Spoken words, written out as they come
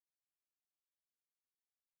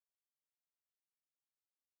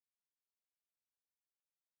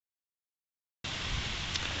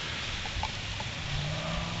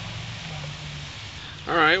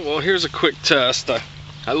Alright, well here's a quick test.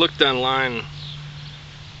 I looked online,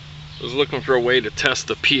 was looking for a way to test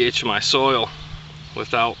the pH of my soil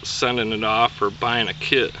without sending it off or buying a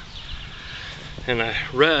kit. And I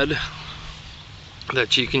read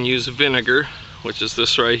that you can use vinegar, which is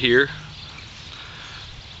this right here,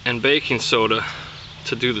 and baking soda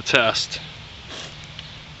to do the test,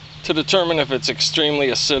 to determine if it's extremely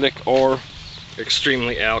acidic or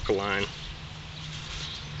extremely alkaline.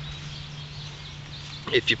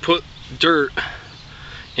 If you put dirt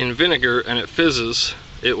in vinegar and it fizzes,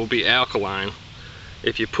 it will be alkaline.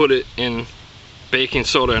 If you put it in baking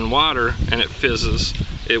soda and water and it fizzes,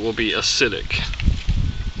 it will be acidic.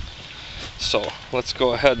 So let's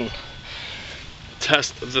go ahead and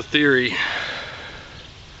test the theory.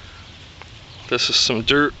 This is some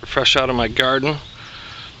dirt fresh out of my garden.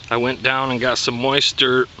 I went down and got some moist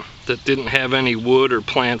dirt that didn't have any wood or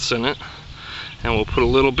plants in it, and we'll put a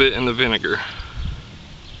little bit in the vinegar.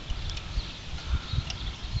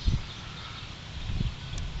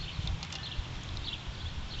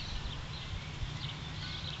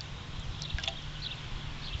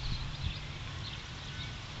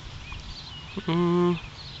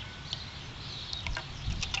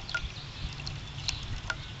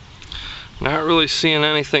 Not really seeing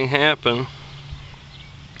anything happen.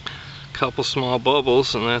 Couple small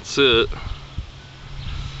bubbles and that's it.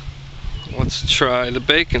 Let's try the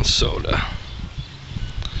baking soda.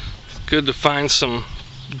 It's good to find some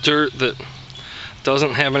dirt that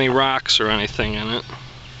doesn't have any rocks or anything in it.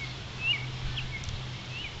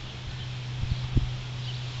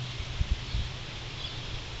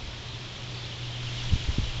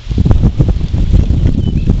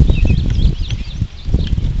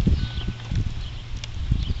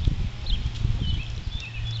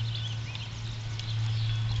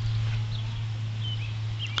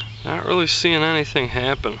 Not really seeing anything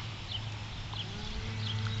happen.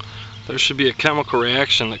 There should be a chemical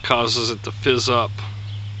reaction that causes it to fizz up.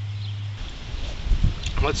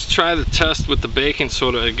 Let's try the test with the baking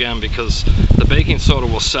soda again, because the baking soda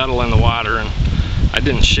will settle in the water and I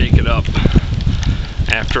didn't shake it up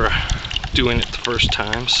after doing it the first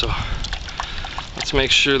time. So let's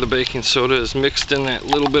make sure the baking soda is mixed in that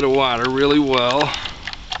little bit of water really well.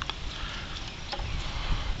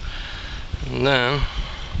 And then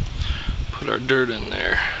put our dirt in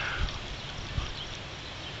there.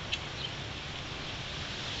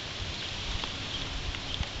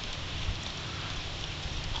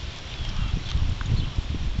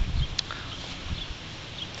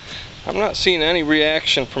 I'm not seeing any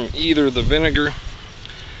reaction from either the vinegar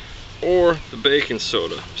or the baking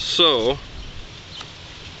soda, so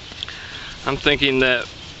I'm thinking that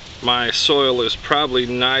my soil is probably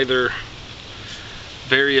neither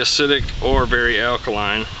very acidic or very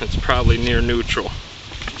alkaline. It's probably near neutral.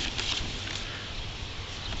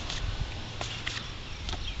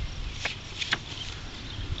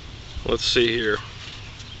 Let's see here.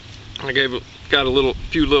 I got a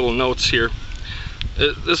few little notes here.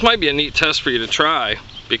 This might be a neat test for you to try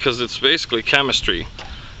because it's basically chemistry.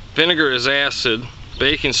 Vinegar is acid,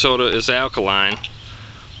 baking soda is alkaline,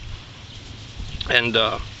 and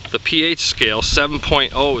the pH scale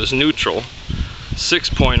 7.0 is neutral.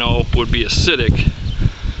 6.0 would be acidic,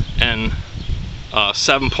 and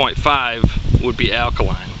 7.5 would be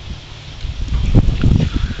alkaline.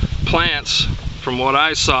 Plants, from what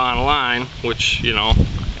I saw online, which, you know,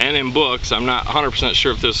 and in books, I'm not 100%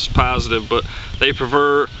 sure if this is positive, but they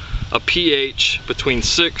prefer a pH between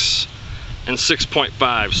 6 and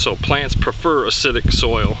 6.5. So plants prefer acidic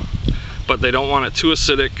soil, but they don't want it too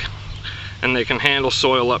acidic, and they can handle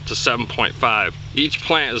soil up to 7.5. Each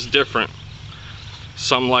plant is different.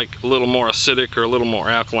 Some like a little more acidic or a little more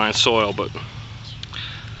alkaline soil, but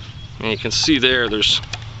you can see there's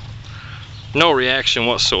no reaction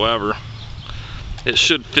whatsoever. It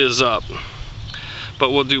should fizz up. But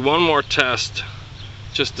we'll do one more test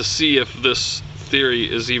just to see if this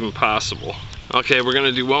theory is even possible. Okay, we're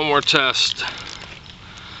gonna do one more test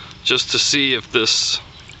just to see if this,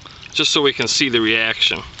 just so we can see the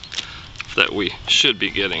reaction that we should be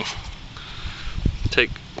getting. Take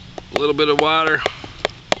a little bit of water,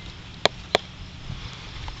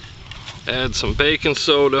 add some baking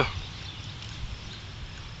soda,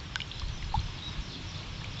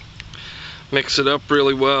 mix it up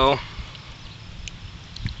really well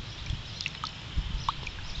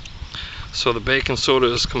so the baking soda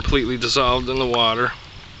is completely dissolved in the water.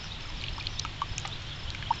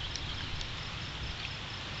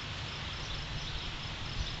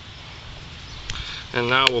 And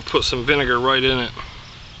now we'll put some vinegar right in it.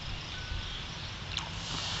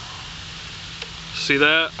 See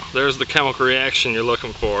that? There's the chemical reaction you're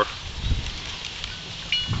looking for.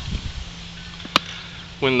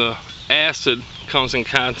 when the acid comes in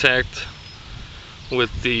contact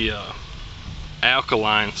with the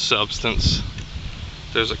alkaline substance,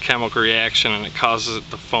 there's a chemical reaction and it causes it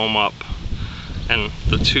to foam up, and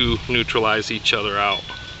the two neutralize each other out.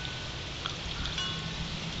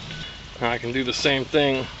 Now I can do the same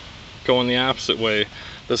thing going the opposite way.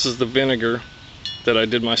 This is the vinegar that I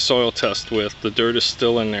did my soil test with. The dirt is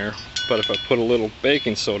still in there, but if I put a little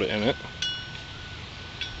baking soda in it,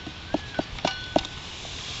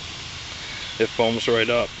 it foams right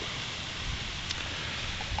up.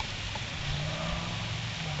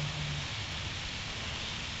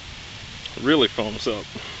 It really foams up.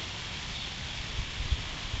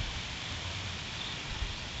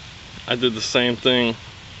 I did the same thing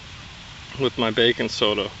with my baking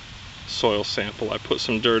soda soil sample. I put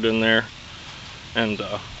some dirt in there and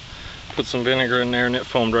put some vinegar in there, and it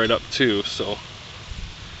foamed right up too. So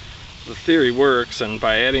the theory works, and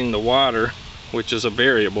by adding the water, which is a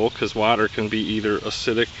variable because water can be either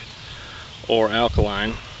acidic or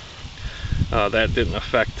alkaline, that didn't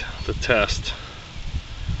affect the test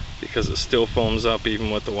because it still foams up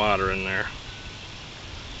even with the water in there.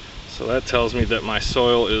 So that tells me that my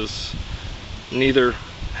soil is neither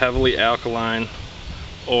heavily alkaline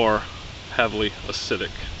or heavily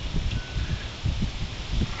acidic.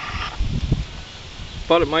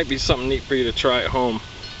 But it might be something neat for you to try at home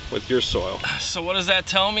with your soil. So what does that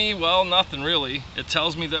tell me? Well, nothing really. It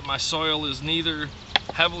tells me that my soil is neither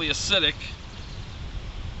heavily acidic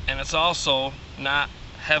and it's also not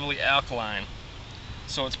heavily alkaline.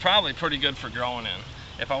 So it's probably pretty good for growing in.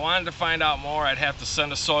 If I wanted to find out more, I'd have to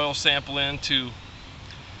send a soil sample in to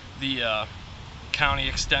the county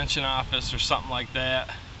extension office or something like that,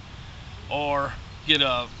 or get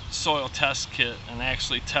a soil test kit and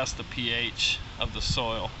actually test the pH of the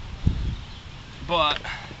soil. But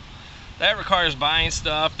that requires buying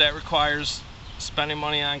stuff, that requires spending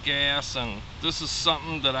money on gas, and this is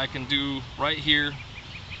something that I can do right here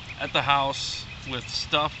at the house with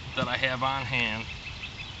stuff that I have on hand.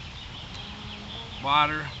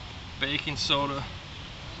 Water, baking soda,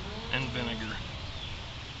 and vinegar,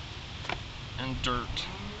 and dirt.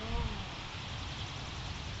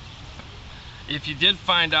 If you did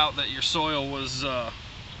find out that your soil was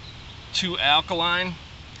too alkaline,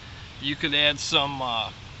 you could add some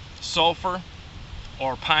sulfur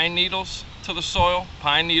or pine needles to the soil.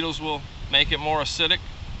 Pine needles will make it more acidic.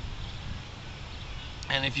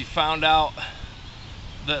 And if you found out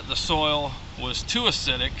that the soil was too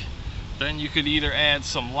acidic, then you could either add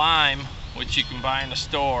some lime, which you can buy in the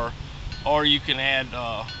store, or you can add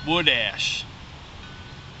wood ash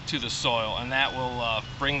to the soil, and that will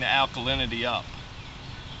bring the alkalinity up.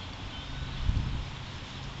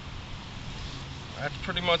 That's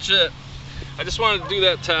pretty much it. I just wanted to do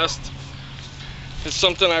that test. It's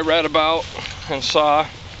something I read about and saw,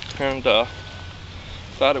 and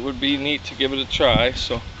thought it would be neat to give it a try.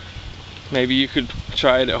 So maybe you could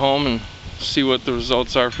try it at home and see what the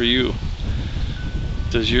results are for you.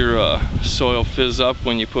 Does your soil fizz up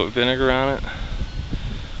when you put vinegar on it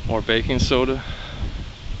or baking soda?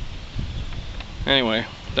 Anyway,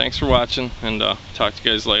 thanks for watching, and talk to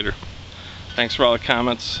you guys later. Thanks for all the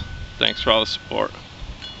comments. Thanks for all the support.